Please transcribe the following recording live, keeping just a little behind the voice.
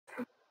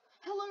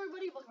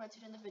everybody, welcome back to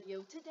another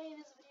video. Today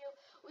in this video,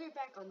 we're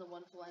back on the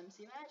wonderful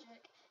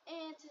MCMagic,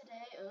 and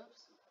today,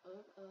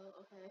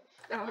 okay.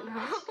 Oh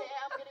no. Today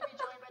I'm gonna be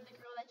joined by the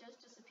girl that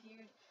just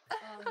disappeared.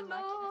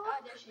 No.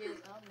 There she is.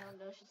 Oh no,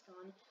 she's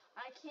gone.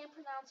 I can't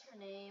pronounce her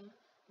name,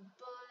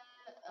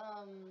 but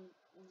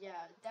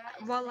yeah,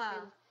 Voila.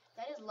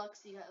 that is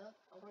Luxie.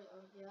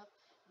 Yep.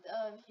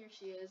 Here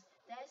she is.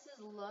 This is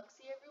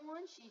Luxie,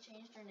 everyone. She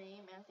changed her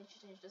name, and I think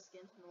she changed her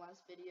skin from the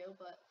last video,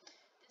 but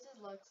this is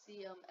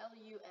Luxie,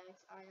 Luxii.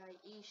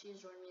 She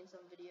has joined me in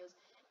some videos,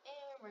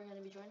 and we're going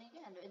to be joining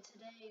again. And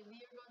today,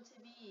 we are going to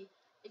be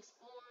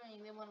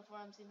exploring the wonderful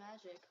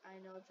MCMagic. I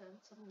know I've done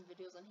some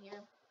videos on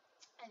here,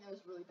 and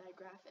there's really bad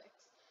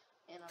graphics,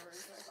 and I'm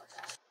really sorry about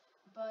that.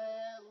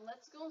 But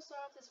let's go and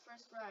start off this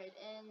first ride,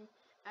 and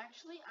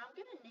actually, I'm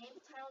going to name the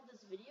title of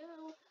this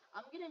video,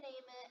 I'm going to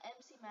name it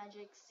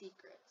MCMagic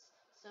Secrets.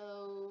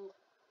 So,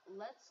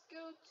 let's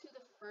go to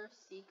the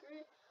first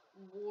secret.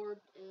 Ward,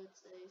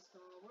 it's a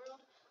small world.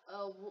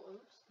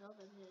 Oops, no,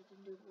 I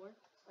didn't do ward.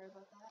 Sorry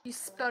about that. You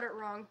spelled it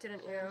wrong,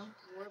 didn't you?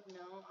 Warp,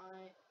 no,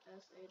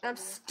 I-S-H. I'm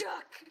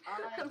stuck.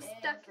 I'm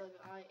stuck.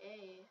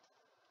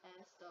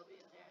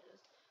 I-A-S-W, there it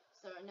is.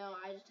 So, no,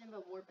 I just didn't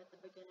put warp at the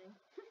beginning.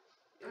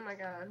 Oh my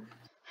god.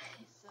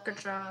 So, good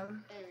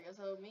job. There we go.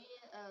 So,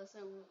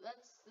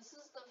 this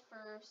is the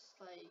first,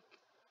 like,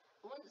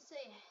 I wouldn't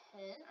say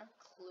hint or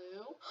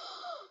clue.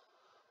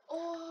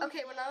 Oh,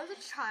 okay, when I was a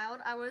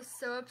child, I was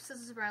so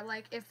obsessed with ride.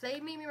 Like, if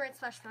they made me ride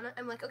Splash Mountain,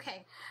 I'm like,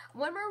 okay,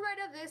 one more ride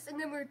of this, and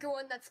then we're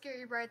going that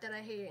scary ride that I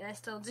hate, and I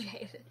still do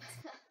hate it.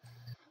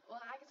 Well,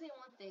 I can say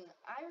one thing.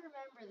 I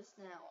remember this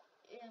now.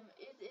 It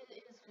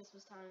is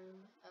Christmas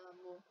time.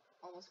 Well,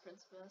 almost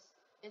Christmas.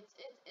 It's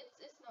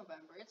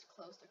November. It's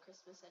close to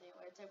Christmas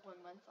anyway. It's like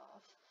 1 month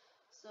off.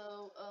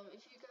 So,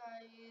 if you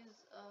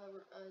guys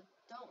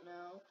don't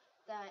know,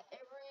 that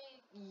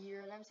every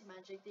year in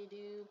MCMagic they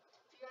do.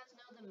 If you guys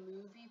know the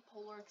movie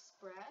Polar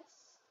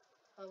Express.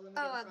 I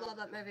love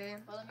that movie.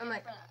 I'm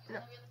like, no.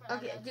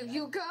 Okay,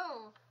 you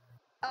go.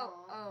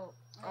 Oh.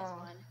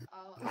 Fine.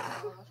 I'll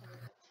show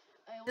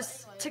you.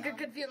 Just take a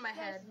good view in my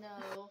head. You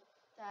guys know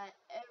that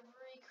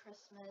every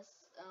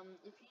Christmas,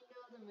 if you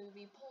know the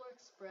movie Polar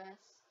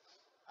Express,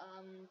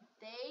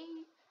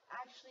 they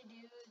actually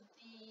do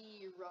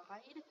the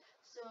ride,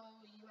 so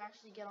you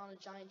actually get on a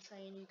giant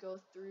train, you go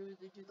through,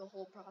 do the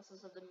whole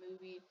process of the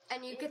movie.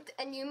 And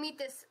you meet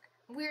this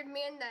weird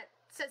man that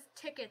says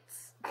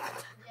tickets.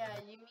 Yeah,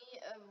 you meet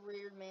a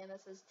weird man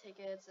that says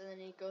tickets, and then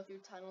you go through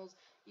tunnels.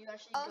 You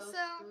actually go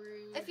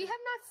through. If you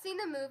have not seen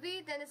the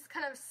movie, then it's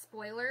kind of a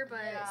spoiler,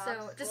 but yeah,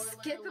 so just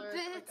skip a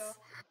bit.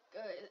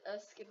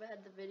 Skip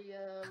ahead the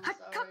video.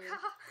 Sorry.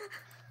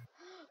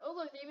 Oh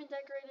look, they even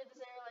decorated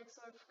this area like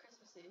sort of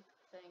Christmassy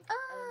thing.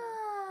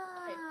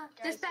 Okay, guys,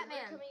 there's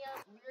Batman. So we're coming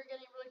up. We're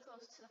getting really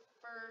close to the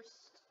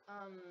first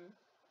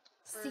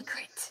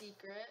secret,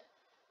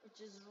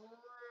 which is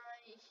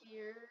right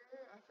here.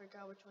 I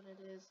forgot which one it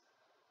is.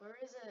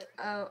 Where is it?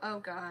 Oh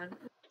god.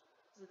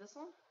 Is it this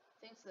one? I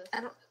think it's this.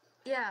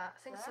 Yeah, I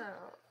think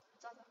so.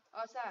 It's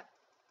that.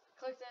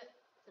 Clicked it.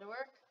 Did it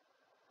work?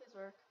 Please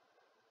work.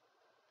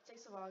 It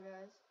takes a while,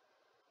 guys.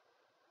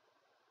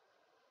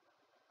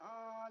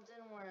 Oh, it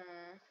didn't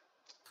work.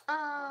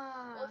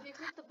 Well, if you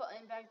click the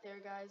button back there,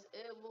 guys,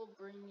 it will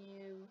bring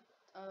you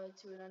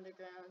to an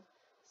underground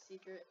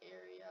secret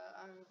area.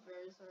 I'm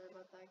very sorry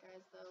about that,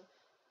 guys, though.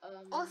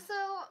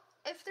 Also,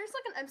 if there's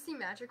like an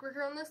MCMagic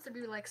worker on this, they'd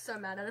be like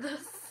so mad at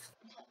us.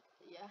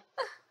 Yeah.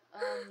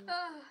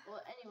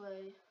 Well,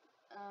 anyway,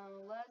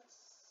 let's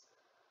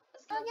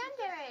go.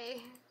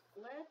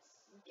 Let's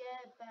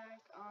get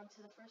back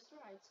onto the first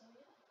ride. So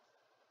yeah.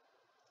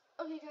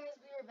 Okay guys,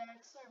 we are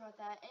back, sorry about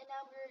that, and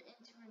now we're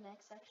into our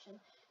next section.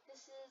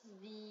 This is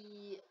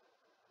the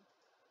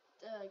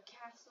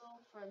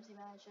castle for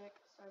MCMagic,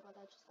 sorry about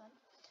that just then.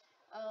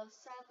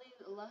 Sadly,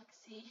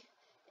 Luxie,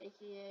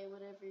 aka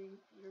whatever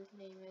your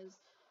name is,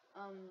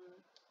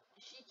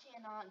 she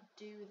cannot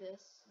do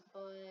this,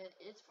 but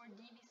it's for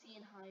DVC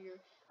and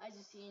higher. As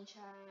you see in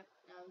chat,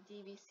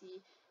 DVC,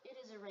 it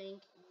is a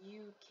rank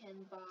you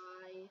can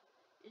buy,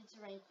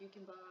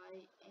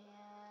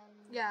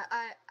 and...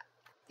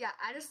 Yeah,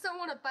 I just don't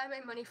want to buy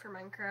my money for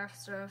Minecraft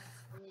stuff.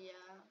 Yeah,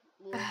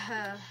 well,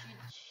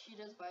 she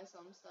does buy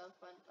some stuff,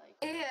 but like...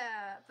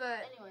 Yeah,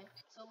 but... Anyway,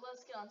 so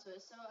let's get on to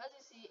it. So, as you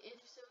see, if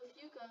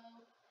you go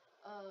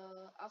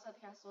outside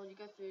the castle, you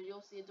go through,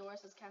 you'll see a door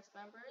that says cast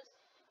members.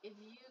 If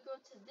you go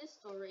to this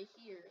door right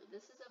here,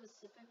 this is a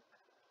specific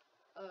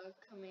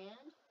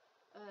command.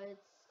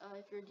 It's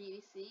if you're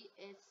DVC,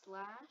 it's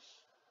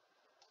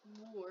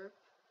 /warp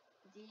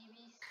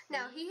DVC.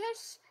 Now he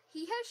has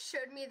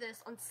showed me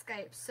this on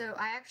Skype, so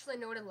I actually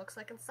know what it looks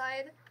like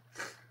inside.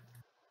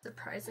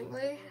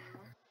 Surprisingly.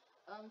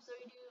 So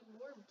you do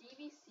warp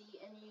DVC,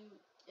 and you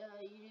do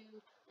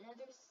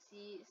another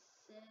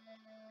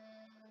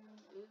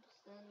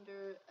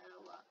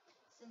Cinderella.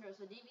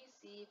 So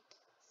DVC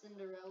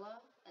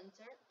Cinderella,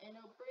 enter, and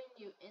it'll bring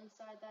you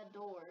inside that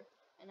door.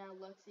 And now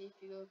Luxie,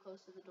 if you go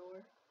close to the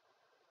door,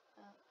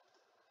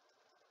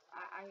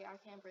 I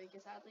can't break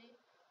it sadly.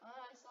 Oh,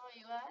 I saw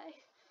you,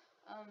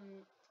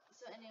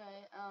 So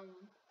anyway,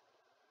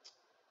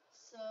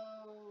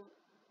 so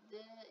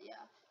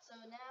yeah. So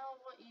now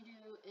what you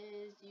do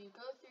is you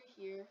go through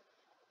here,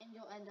 and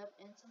you'll end up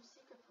in some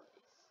secret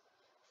place.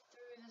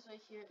 Through this way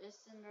here is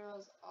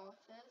Cinderella's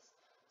office.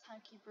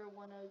 Timekeeper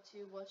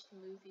 102 watched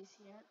movies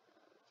here.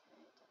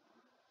 Okay,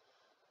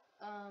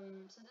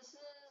 so this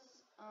is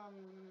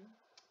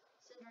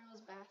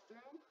Cinderella's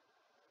bathroom.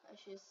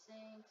 She has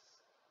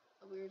sinks,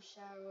 a weird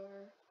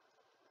shower,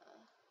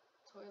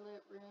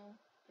 toilet room,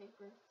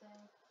 paper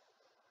thing,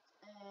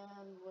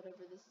 and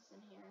whatever this is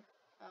in here.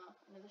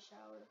 Another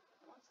shower.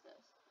 What's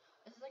this?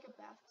 This is like a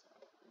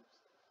bathtub. Oops.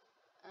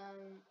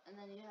 And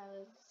then you have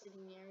a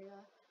sitting area.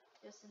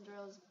 You have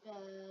Cinderella's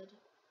bed,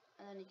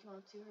 and then you come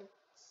up to her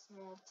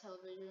small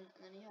television, and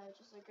then you have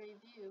just a great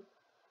view,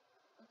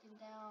 looking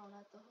down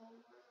at the whole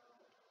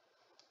world.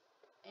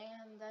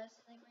 And that's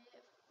technically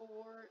it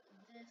for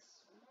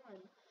this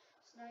one.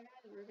 So now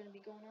guys, we're going to be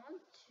going on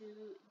to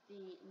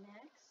the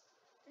next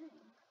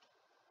thing.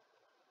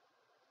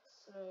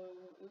 So,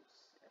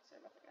 oops,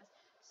 sorry about that guys.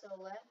 So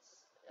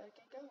let's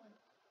get going.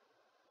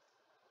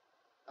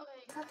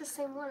 Okay, It's not the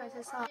same one I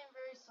just saw. I am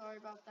very sorry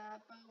about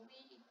that, but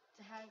we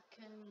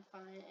couldn't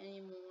find any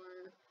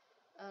more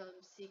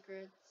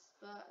secrets,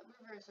 but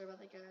we're very sorry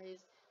about that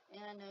guys.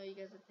 And I know you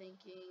guys are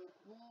thinking,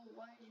 well,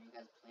 why did you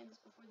guys plan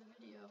this before the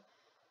video?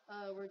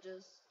 We're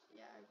just,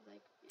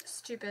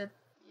 stupid.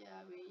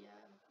 Yeah, we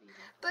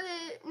But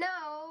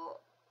now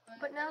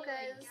anyway,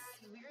 guys,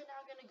 we're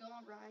now gonna go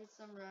and ride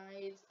some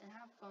rides and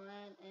have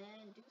fun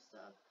and do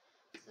stuff.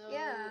 So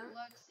yeah,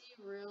 Luxie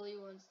really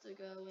wants to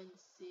go and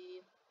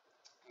see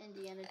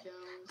Indiana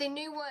Jones. the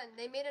new one.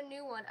 They made a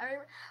new one.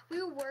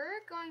 We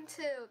were going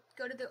to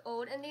go to the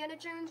old Indiana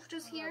Jones, which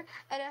is here,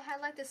 and it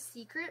had like the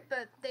secret,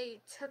 but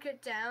they took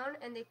it down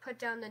and they put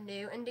down the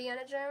new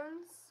Indiana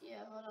Jones.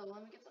 Yeah, hold on.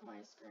 Let me get some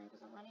ice cream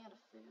because I'm running out of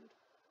food.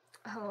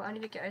 Oh, I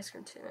need to get ice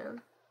cream too,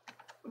 man.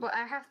 Well,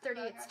 I have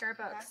 38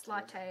 Starbucks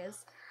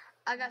lattes.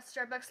 I got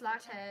Starbucks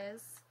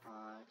lattes.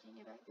 I can't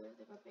get back there.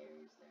 They put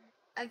berries there.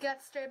 I got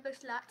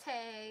Starbucks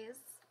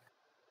lattes.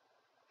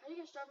 How do you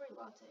get strawberry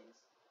lattes?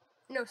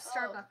 No,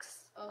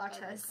 Starbucks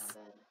lattes.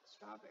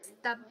 Strawberry.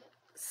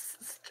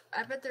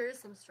 I bet there is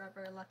some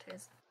strawberry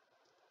lattes.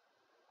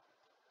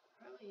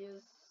 Probably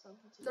is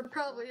something too. There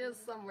probably is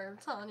somewhere, I'm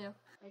telling you.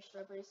 Like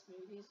strawberry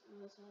smoothies.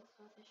 Ooh, that's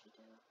what they should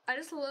do. I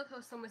just love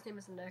how someone's name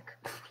is Nick.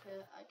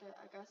 Okay, I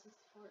got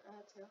 64.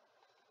 Let's go.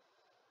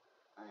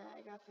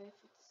 I got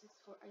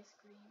 64 ice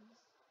creams.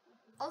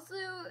 Also,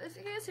 if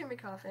you guys hear me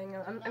coughing,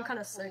 I'm kind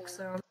of sick,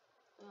 so.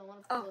 I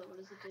want to pull it. What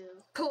does it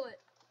do? Pull it.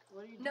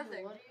 What do you do?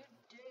 Nothing. What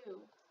do you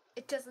do?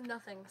 It does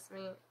nothing to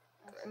me.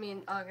 I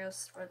mean,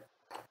 August, but.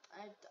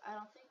 I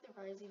don't think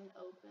the ride's even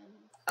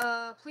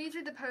open. Please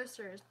read the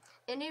posters.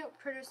 Indy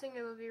producing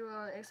a movie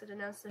will exit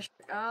announce the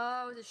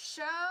Oh, the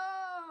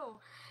show!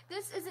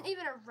 This isn't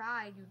even a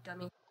ride, you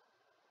dummy.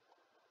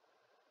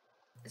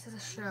 This is a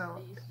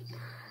show.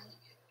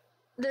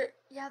 There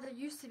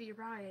used to be a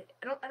ride.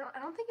 I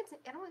don't think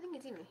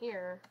it's even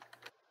here.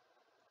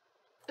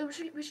 Oh,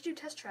 we should do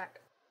test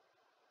track.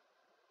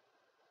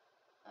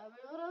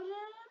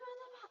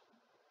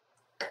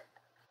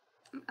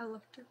 I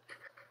loved it.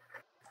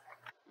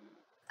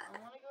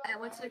 I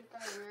want to go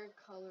that weird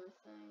color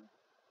thing.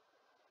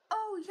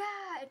 Oh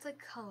yeah, it's like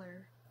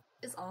color.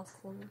 It's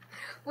awesome.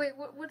 Wait,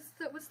 what's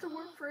the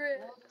word for it?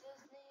 Walt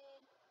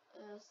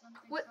Disney,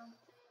 something.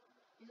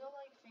 These are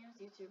like famous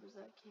YouTubers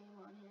that came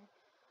on here.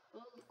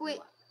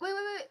 Well,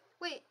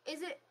 Wait.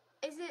 Is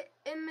it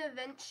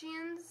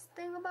MCMagic's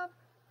thing about?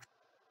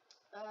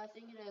 I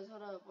think it is.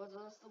 Hold up. What's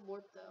the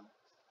warp though?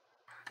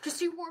 Just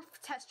do warp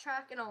test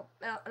track and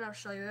I'll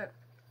show you it.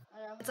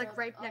 It's like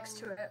right next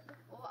to it.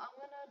 Well, I'm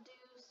gonna do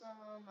some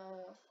I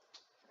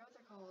forgot what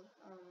they're called.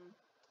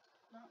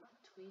 Not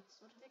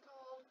tweets. What are they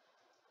called?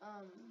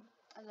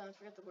 I don't know. I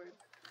forgot the word.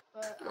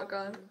 But oh my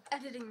god,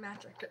 editing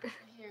magic.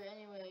 Here,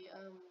 anyway.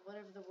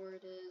 Whatever the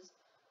word is.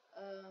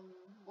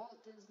 Walt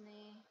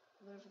Disney.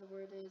 Whatever the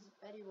word is.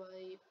 Betty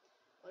White.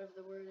 Whatever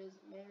the word is.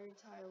 Mary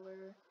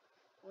Tyler.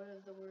 Whatever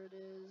the word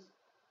is.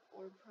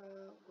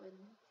 Oprah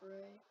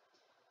Winfrey.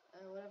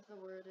 Whatever the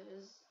word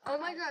is. Oh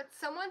my god,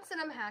 someone said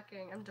I'm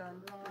hacking. I'm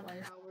done. Ron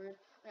Howard.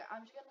 Okay,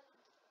 I'm just gonna.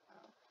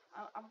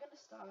 I'm gonna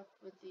stop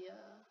with the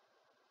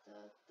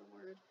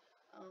word.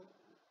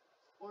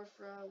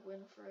 Oprah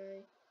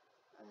Winfrey.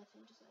 I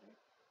think just said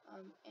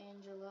her.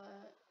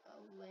 Angela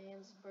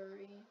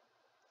Lansbury.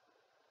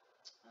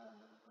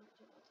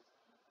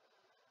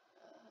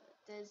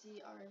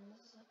 Desi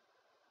Arns.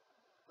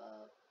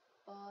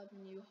 Bob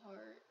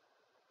Newhart.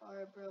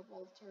 Barbara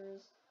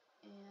Walters.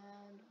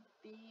 And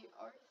B.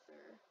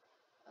 Arthur.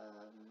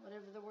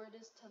 Whatever the word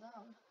is to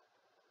them.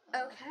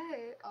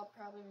 Okay. I'll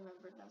probably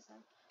remember it next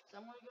time. So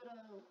I'm gonna go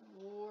to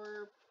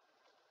Warp.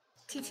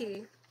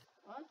 TT.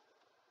 What?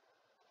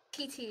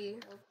 TT.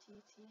 Warp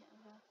TT.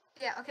 Okay.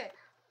 Yeah. Okay.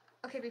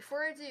 Okay.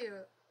 Before I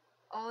do,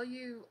 all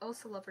you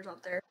Elsa lovers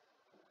out there,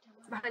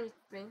 behind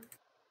me,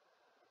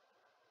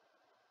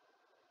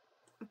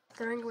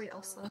 throwing away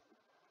Elsa.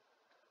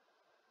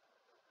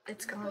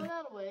 It's gone. Throw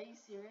that away. You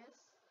serious?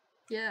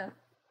 Yeah.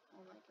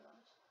 Oh my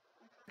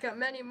gosh. Got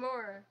many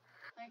more.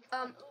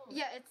 Ooh,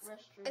 yeah,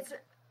 restroom.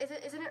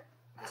 Isn't it?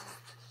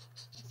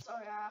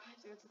 Sorry, I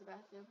have to go to the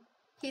bathroom.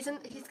 He's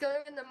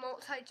going in the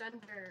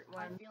multi-gender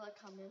one. I feel like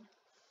coming.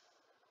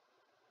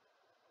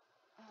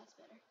 Oh, that's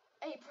better.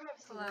 Hey,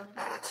 privacy. Hello.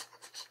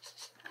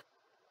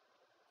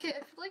 Okay,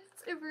 I feel like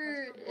it's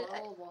over.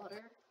 Bottle of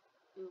water.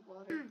 Ooh,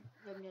 water.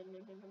 Hold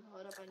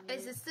up, I need.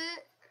 Is this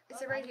it?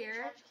 Is it right here?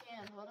 Trash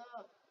can. Hold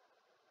up.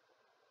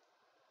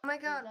 Oh my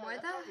god, why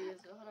that? that?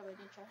 Hold up, I need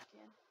a trash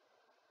can.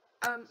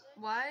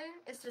 Why?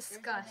 It's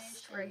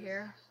disgust right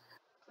here.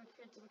 Click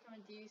here to become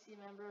a DVC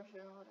member of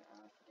your order.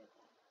 Oh, I forget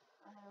that.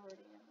 I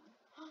already am one.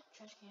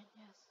 Trash can,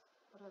 yes.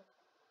 Hold up.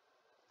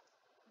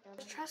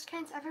 There's trash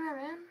cans everywhere,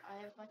 man. I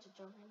have a bunch of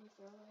junk I need to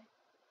throw away.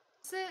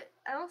 Is it?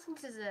 I don't think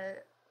this is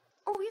it.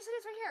 Oh, yes, it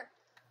is right here.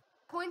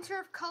 Pointer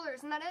of color,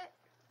 isn't that it?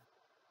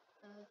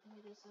 I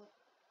think it is.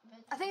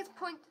 I think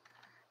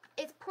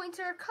it's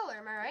pointer of color.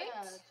 Am I right?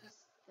 Yeah,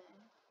 just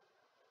thing.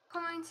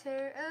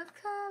 Pointer of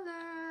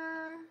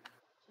color.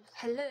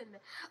 Hello.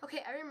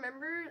 Okay, I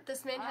remember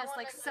this man has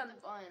like some.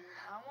 I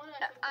want to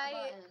click the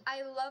button.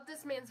 I love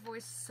this man's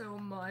voice so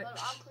much. But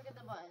I'm clicking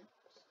the button.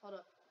 Hold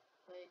up.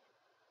 Wait.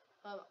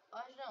 No.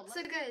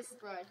 So guys.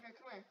 Group ride. Here,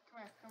 come here.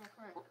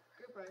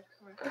 Group ride.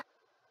 Come here.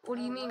 What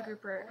do you mean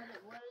group ride?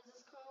 What is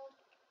this called?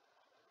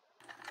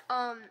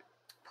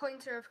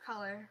 Pointer of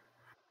color.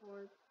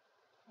 Or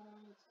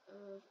point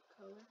of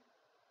color.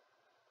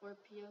 Or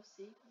POC.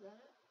 Is that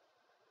it?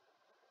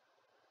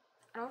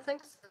 I don't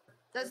think so.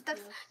 That's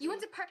you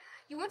went to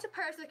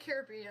Pirates of the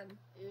Caribbean.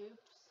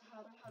 Oops.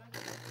 How do I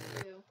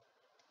get to?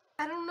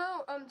 I don't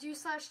know. Do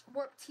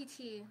 /warp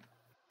TT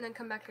and then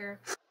come back here.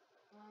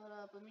 Hold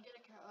up. Let me get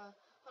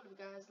hold up,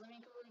 guys. Let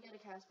me go get a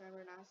cast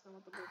member and ask them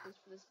what the work is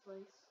for this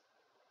place.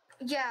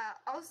 Yeah.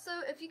 Also,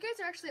 if you guys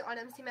are actually on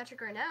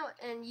MCMagic right now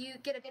and you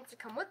get a chance to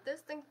come with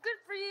us, then good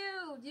for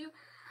you.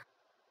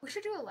 We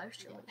should do a live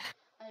stream.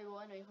 Yeah.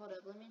 Anyway, hold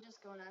up. Let me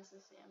just go and ask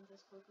this Sam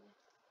just quickly.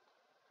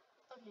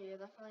 Okay,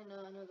 yeah, definitely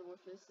I know the word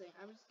for this thing.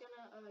 I'm just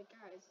gonna,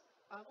 guys,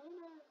 I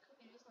wanna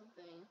quickly do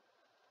something.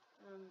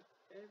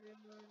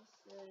 Everyone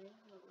say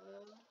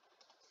hello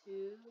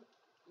to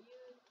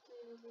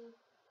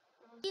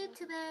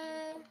YouTube.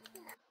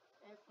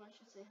 Everyone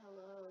should say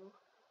hello.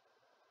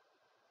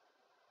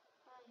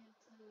 Hi,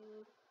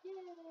 YouTube.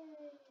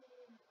 Yay!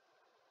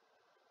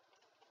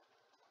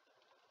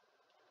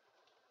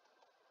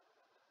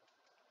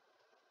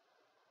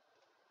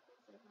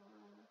 Thanks,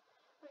 everyone.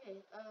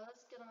 Okay,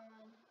 let's get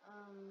on,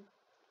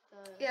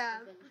 the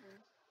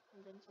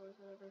inventors,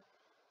 whatever.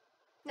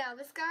 Now,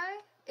 this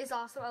guy is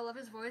awesome. I love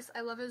his voice.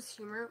 I love his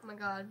humor. Oh my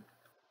god.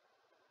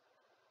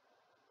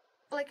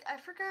 Like, I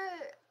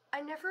forgot.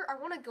 I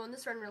want to go on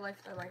this run in real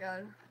life. Oh my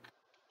god.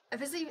 If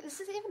this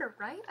is even a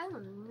right? I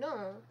don't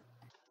know.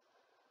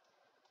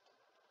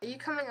 Are you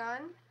coming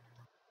on?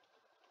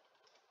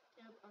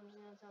 Yep, I'm just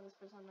gonna tell this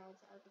person now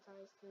to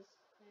advertise because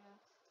they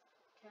asked.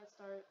 Can't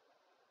start.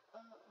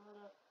 Hold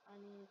up. I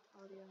need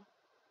audio.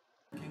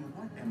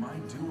 What am I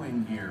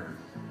doing here?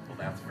 Well,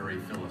 that's very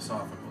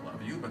philosophical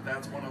of you, but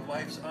that's one of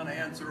life's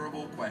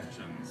unanswerable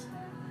questions.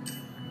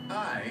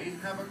 I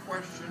have a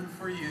question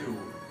for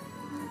you.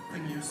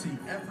 Something you see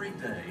every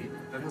day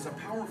that has a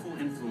powerful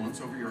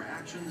influence over your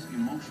actions,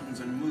 emotions,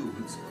 and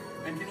moods,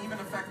 and can even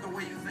affect the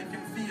way you think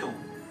and feel.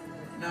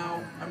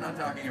 No, I'm not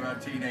talking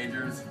about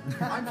teenagers.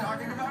 I'm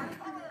talking about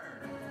color.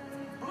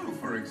 Blue,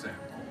 for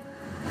example.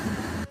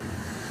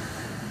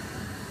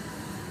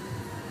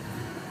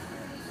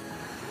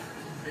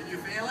 Can you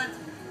feel it?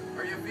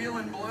 Are you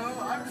feeling blue?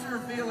 I'm sure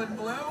feeling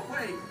blue.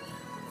 Wait.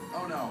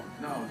 Oh, no,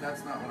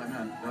 that's not what I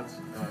meant. That's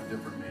a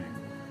different meaning.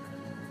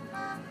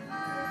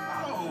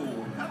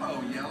 Oh,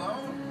 hello,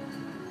 yellow.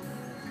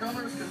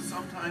 Colors can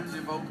sometimes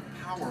evoke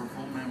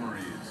powerful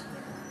memories.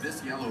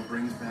 This yellow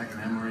brings back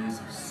memories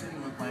of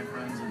sitting with my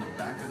friends in the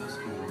back of the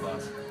school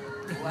bus,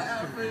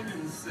 laughing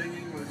and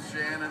singing with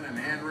Shannon and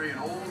Henry and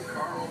old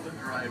Carl the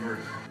driver.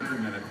 Wait a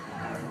minute.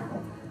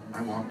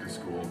 I walked to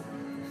school.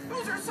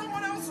 Those are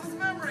someone else's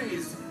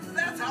memories.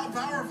 That's how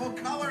powerful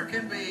color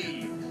can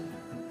be.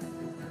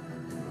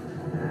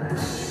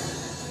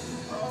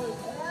 Oh,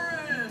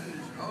 orange.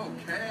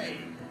 Okay.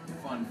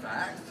 Fun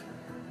fact,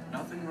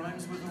 nothing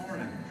rhymes with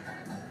orange.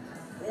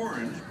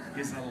 Orange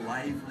is a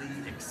lively,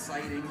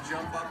 exciting,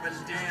 jump up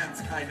and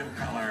dance kind of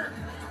color.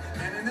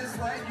 And in this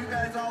light, you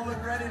guys all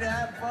look ready to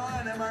have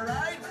fun, am I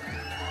right?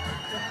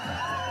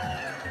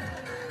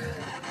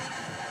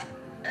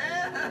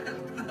 And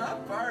the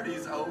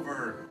party's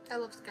over. I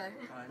love Sky.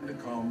 Time to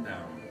calm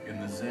down in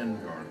the Zen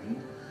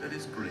garden that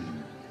is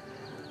green.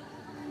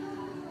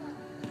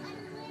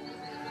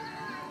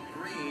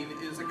 Green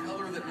is a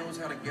color that knows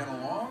how to get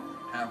along,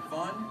 have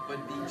fun,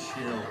 but be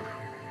chill.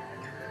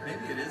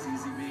 Maybe it is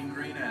easy being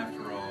green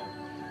after all.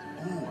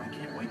 Oh, I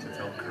can't wait to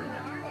tell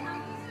Kermit.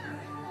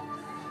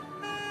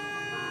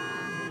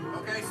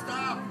 Okay,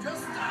 stop!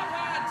 Just stop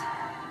it!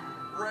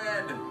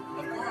 Red.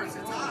 Of course,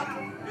 it's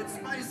hot. It's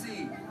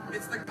spicy.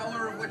 It's the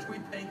color of which we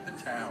paint the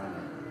town.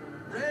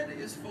 Red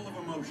is full of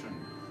emotion.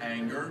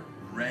 Anger,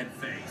 red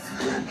face.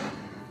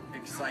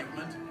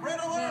 excitement. Red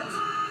alert!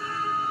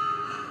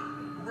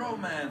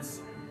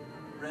 Romance.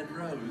 Red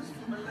rose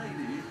from a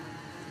lady.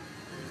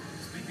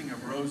 Speaking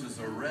of roses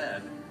are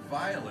red,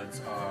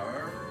 violets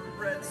are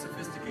Red's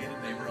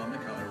sophisticated neighbor on the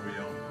color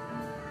wheel.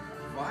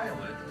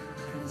 Violet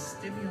can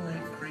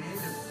stimulate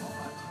creative thought.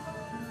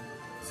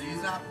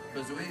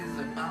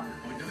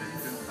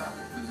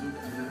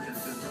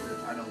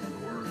 I don't know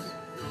the words.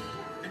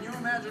 Can you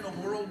imagine a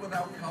world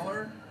without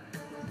color?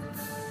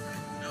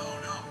 No,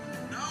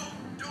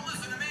 don't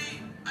listen to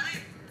me. I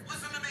mean,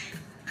 listen to me.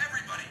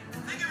 Everybody,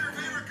 think of your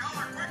favorite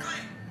color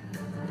quickly.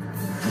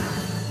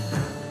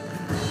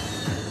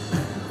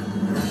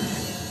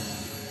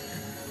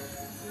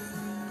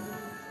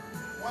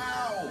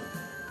 Wow.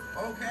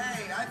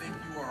 Okay, I think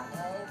you are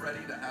all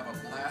ready to have a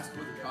blast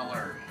with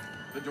color.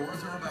 The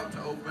doors are about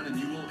to open and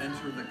you will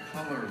enter the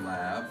color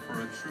lab for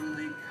a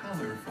truly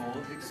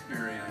colorful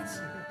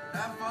experience.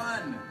 Have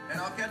fun, and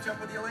I'll catch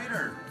up with you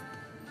later.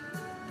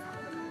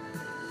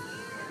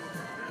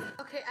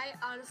 Okay, I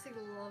honestly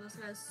love this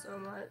guy so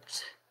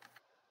much.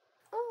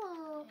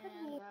 Oh, And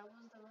pretty. that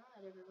was the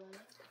ride, everybody.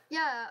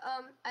 Yeah,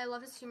 I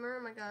love his humor,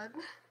 oh my god.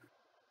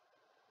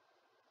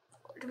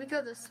 Do we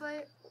go this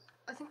way?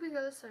 I think we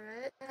go this way,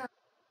 right? Yeah.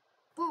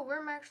 Whoa, where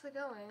am I actually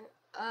going?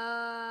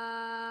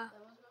 That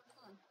was real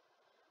fun.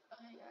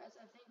 Okay, guys,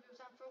 I think we have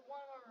time for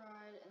one more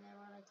ride, and then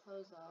we're gonna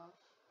close it off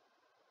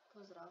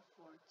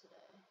for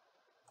today.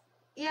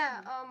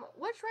 Yeah,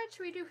 which ride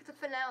should we do for the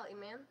finale,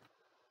 man?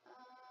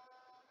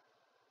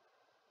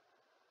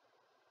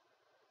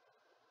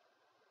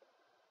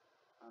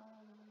 I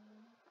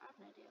have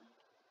an idea.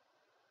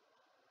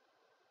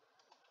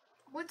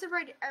 What's a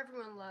ride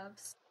everyone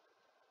loves?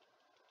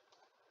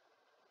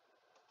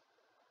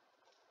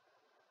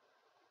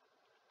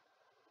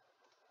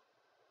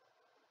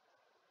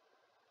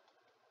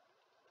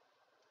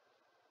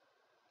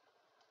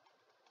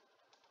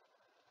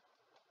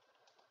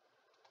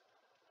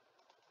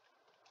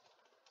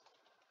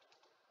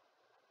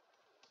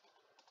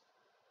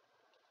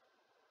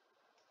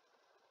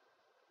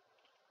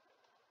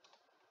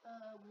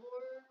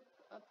 War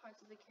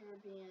Parts of the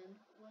Caribbean.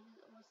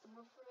 What's the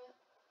word for it?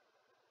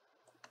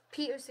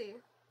 POC.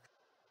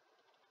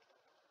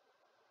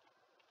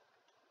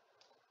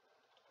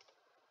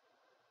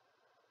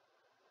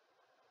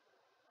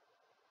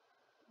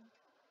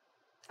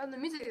 Oh, the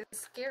music is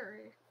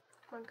scary.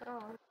 Oh my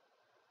god.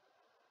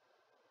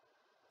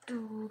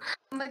 Dude,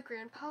 my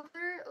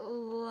grandfather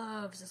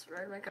loves this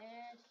ride. Oh my god.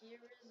 And here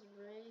is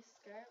Ray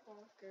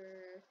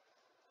Skywalker.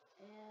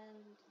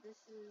 And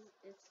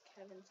it's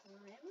Kevin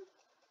time.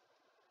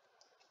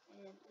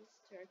 And it's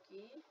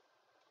turkey.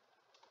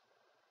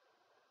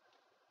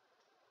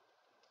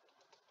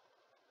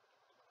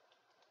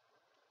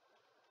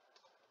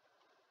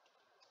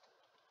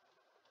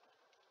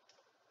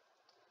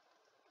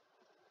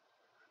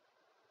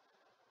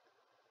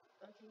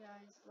 Okay,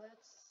 guys,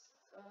 let's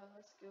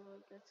get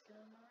on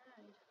the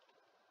ride.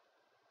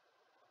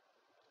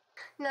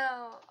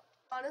 Now,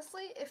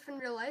 honestly, if in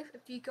real life,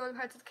 if you go in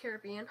Pirates of the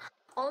Caribbean,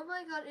 oh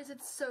my god, is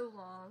it so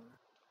long?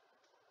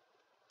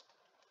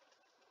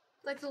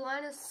 Like, the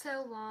line is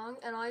so long,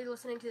 and all you're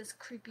listening to is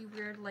creepy,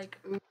 weird, like,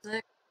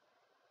 music.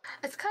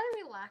 It's kind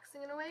of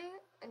relaxing in a way,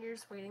 and you're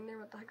just waiting there.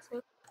 What the heck's me?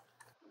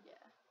 Yeah.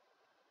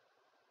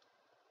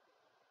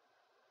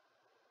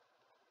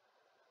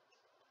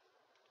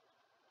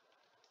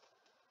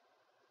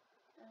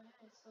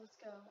 Okay, so let's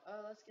go.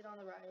 Let's get on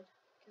the ride,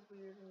 because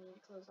we really need to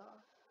close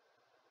off.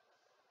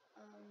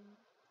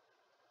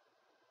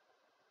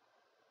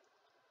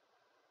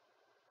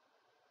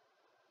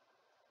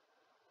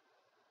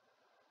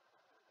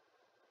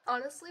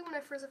 Honestly, when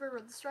I first ever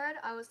rode this ride,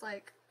 I was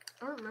like,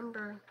 I don't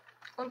remember,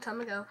 a long time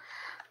ago,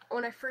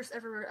 when I first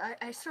ever rode,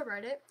 I still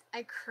ride it,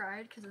 I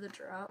cried because of the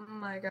drop. Oh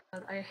my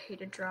god, I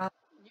hated drop.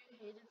 You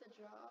hated the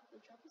drop? The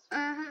drop is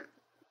fun.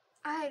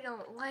 I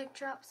don't like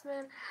drops,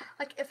 man.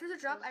 Like, if there's a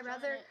drop, I'd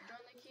rather...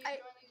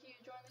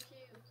 Join the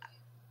queue.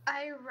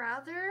 I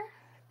rather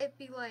it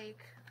be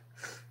like,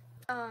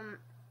 oh,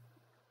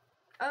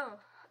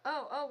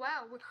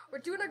 wow, we're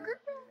doing a group.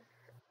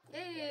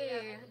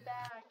 Yay! I'm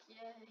back,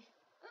 yay.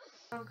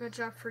 Oh, good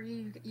job for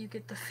you. You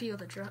get to feel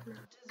the drop now.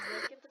 Does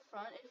Ray get the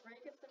front? If Ray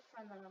gets the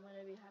front, then I'm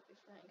gonna be happy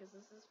for him, because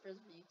this is his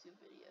first YouTube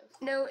videos.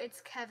 No,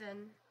 it's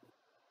Kevin.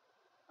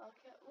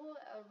 Okay, well,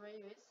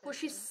 Ray is second. Well,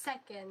 she's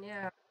second,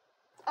 yeah.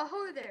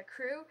 Ahoy there,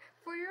 crew!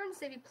 For your own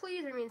safety,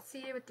 please remain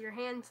seated with your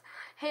hands,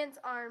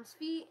 arms,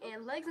 feet,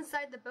 and legs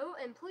inside the boat,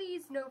 and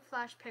please, no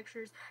flash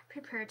pictures.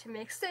 Prepare to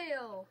make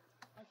sail.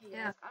 Okay,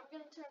 guys, I'm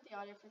gonna turn up the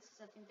audio for this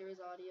because I think there is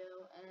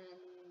audio,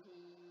 and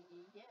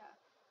yeah.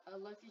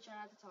 Look, you try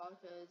not to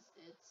talk because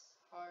it's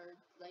hard.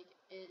 Like,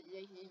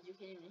 you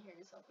can't even hear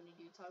yourself when you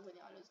do talk when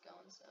the audio's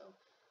going. So,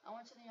 I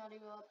want to turn the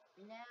audio up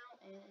now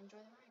and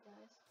enjoy the ride,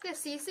 guys. Yeah,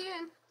 see you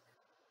soon.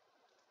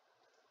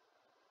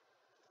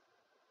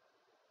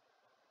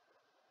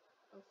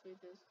 Hopefully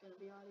there's gonna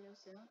be audio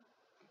soon,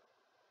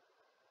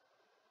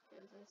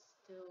 because I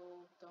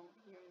still don't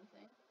hear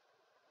anything.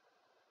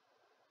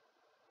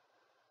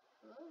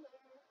 Hello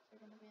there, is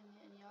there gonna be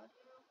any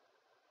audio?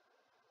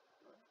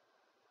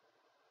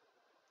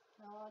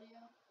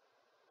 audio?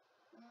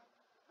 No?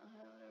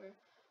 Okay, whatever.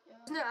 Yo,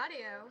 No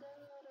audio.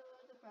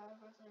 The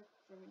Pirates Life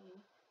for me.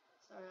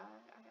 Sorry,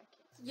 I can't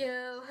sing.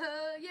 Yo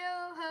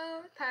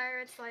ho,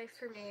 pirate's life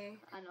for me.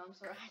 I know, I'm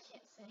sorry, I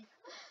can't sing.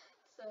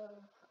 So,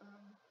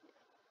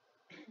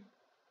 yeah.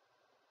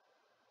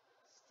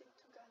 Stick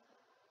together.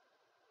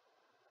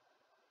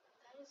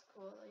 That is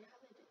cool, like how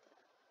they did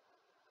that.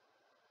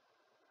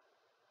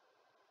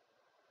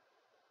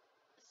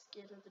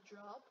 Scared of the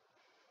drop.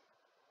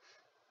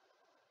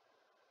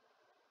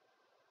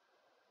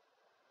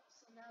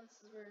 So now this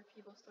is where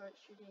people start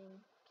shooting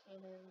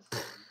cannons.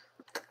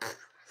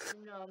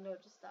 No,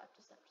 just stop.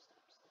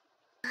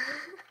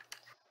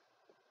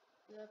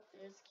 Yep,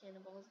 there's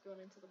cannonballs going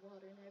into the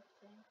water and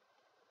everything.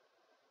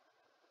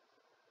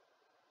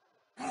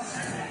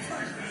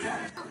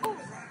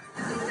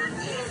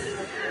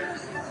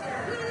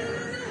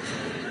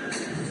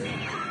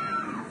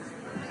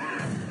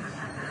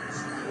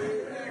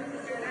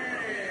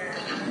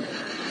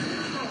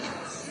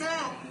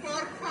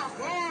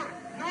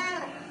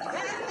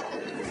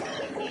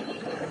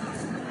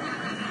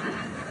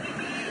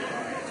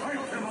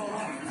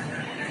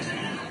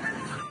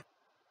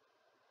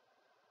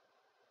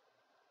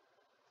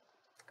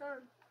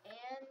 Gone.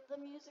 And the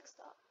music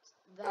stopped.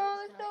 That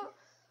Oh, is no. nice.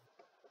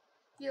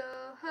 Yo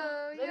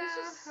ho, That yo is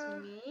just ho.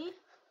 Smee.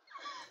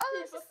 Oh,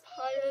 There's this a is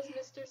pirate,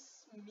 Mr.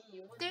 Smee.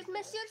 What There's is this?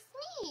 Monsieur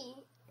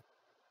Smee.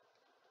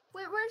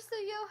 Where's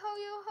the yo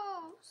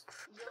ho's?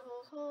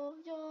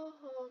 Yo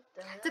ho.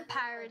 It's a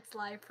pirate's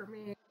life for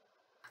me.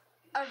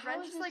 How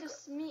is Just Mr. like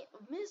Smee?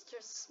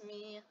 Mr.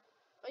 Smee,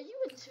 are you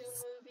in 2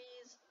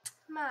 movies?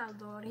 my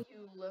lordy.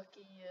 You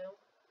lucky you.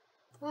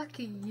 Look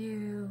at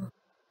you.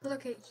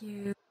 Look at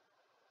you.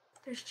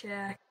 There's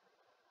Jack.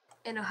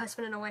 And a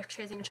husband and a wife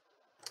chasing each other.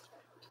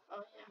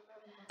 Oh yeah, I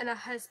remember that. And a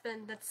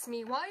husband that's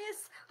Smee. Why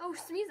is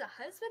Smee's a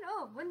husband?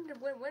 Oh, when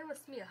was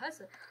Smee a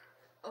husband?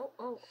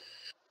 Oh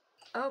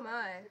my.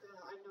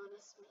 I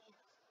noticed me.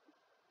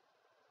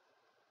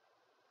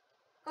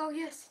 Oh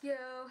yes, yo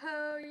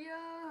ho,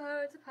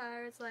 it's a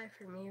pirate's life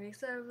for me.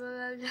 Because of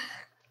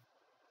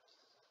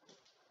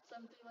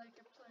Something like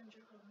a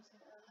plunger hose.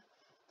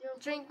 Yo,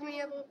 drink me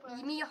a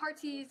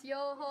hearties,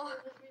 yo ho.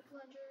 Let me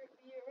plunger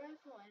me a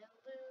rifle and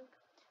Luke.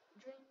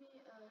 Drink up me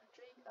hearties.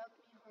 Drink up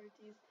me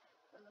hearties.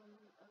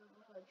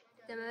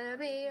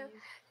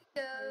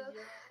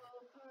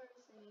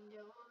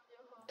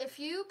 If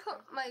you put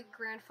my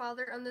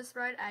grandfather on this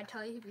ride, I'd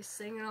tell you he'd be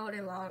singing all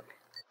day long.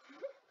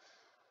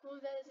 Well,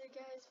 that is it,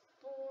 guys,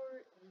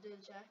 for the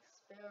Jack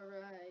Sparrow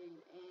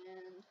ride,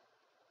 and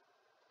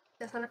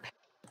That's not a parrot.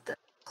 That's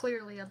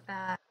clearly a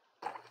bat.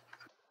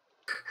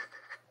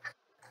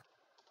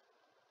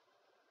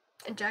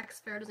 And Jack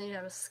Sparrow doesn't even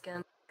have a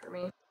skin for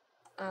me.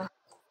 I'm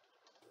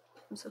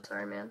so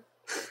sorry, man.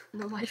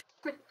 No life.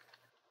 okay,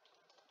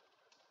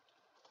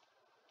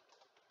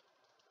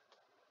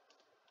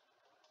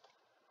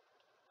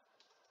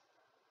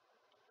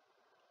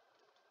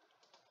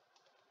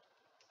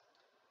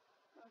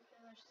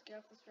 let's just get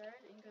off this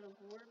ride and go to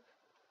Warp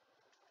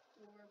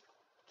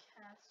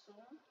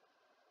Castle.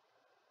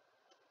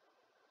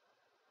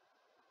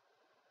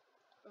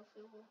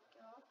 Hopefully we'll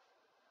get off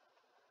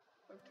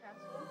Warp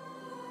Castle.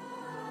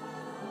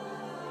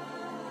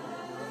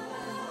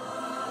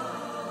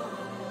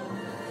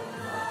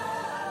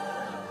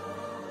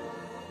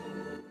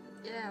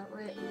 Yeah,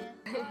 wait.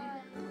 And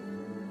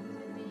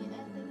we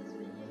ended this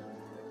video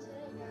for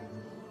today, guys.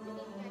 And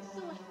thank you guys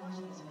so much for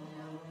watching this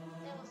video.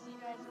 And we'll see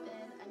you guys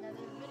in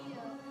another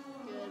video.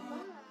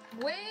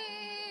 Goodbye. Wait!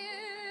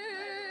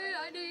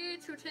 I need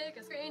to take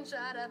a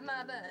screenshot of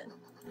my butt.